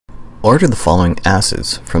Order the following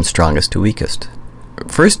acids from strongest to weakest.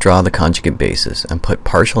 First, draw the conjugate bases and put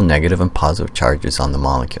partial negative and positive charges on the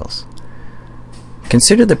molecules.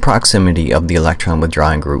 Consider the proximity of the electron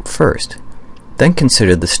withdrawing group first. Then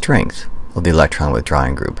consider the strength of the electron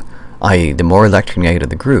withdrawing group, i.e. the more electronegative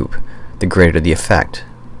the group, the greater the effect.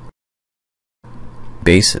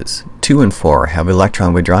 Bases 2 and 4 have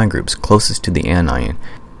electron withdrawing groups closest to the anion,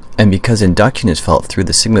 and because induction is felt through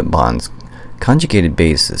the sigma bonds, conjugated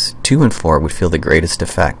bases 2 and 4 would feel the greatest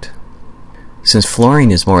effect. Since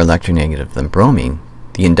fluorine is more electronegative than bromine,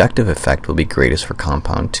 the inductive effect will be greatest for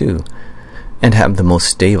compound 2 and have the most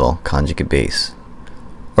stable conjugate base,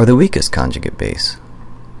 or the weakest conjugate base.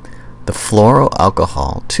 The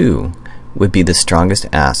fluoroalcohol 2 would be the strongest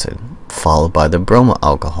acid, followed by the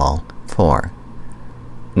bromoalcohol 4.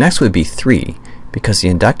 Next would be 3, because the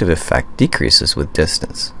inductive effect decreases with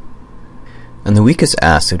distance. And the weakest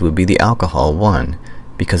acid would be the alcohol 1,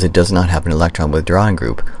 because it does not have an electron withdrawing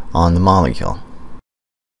group on the molecule.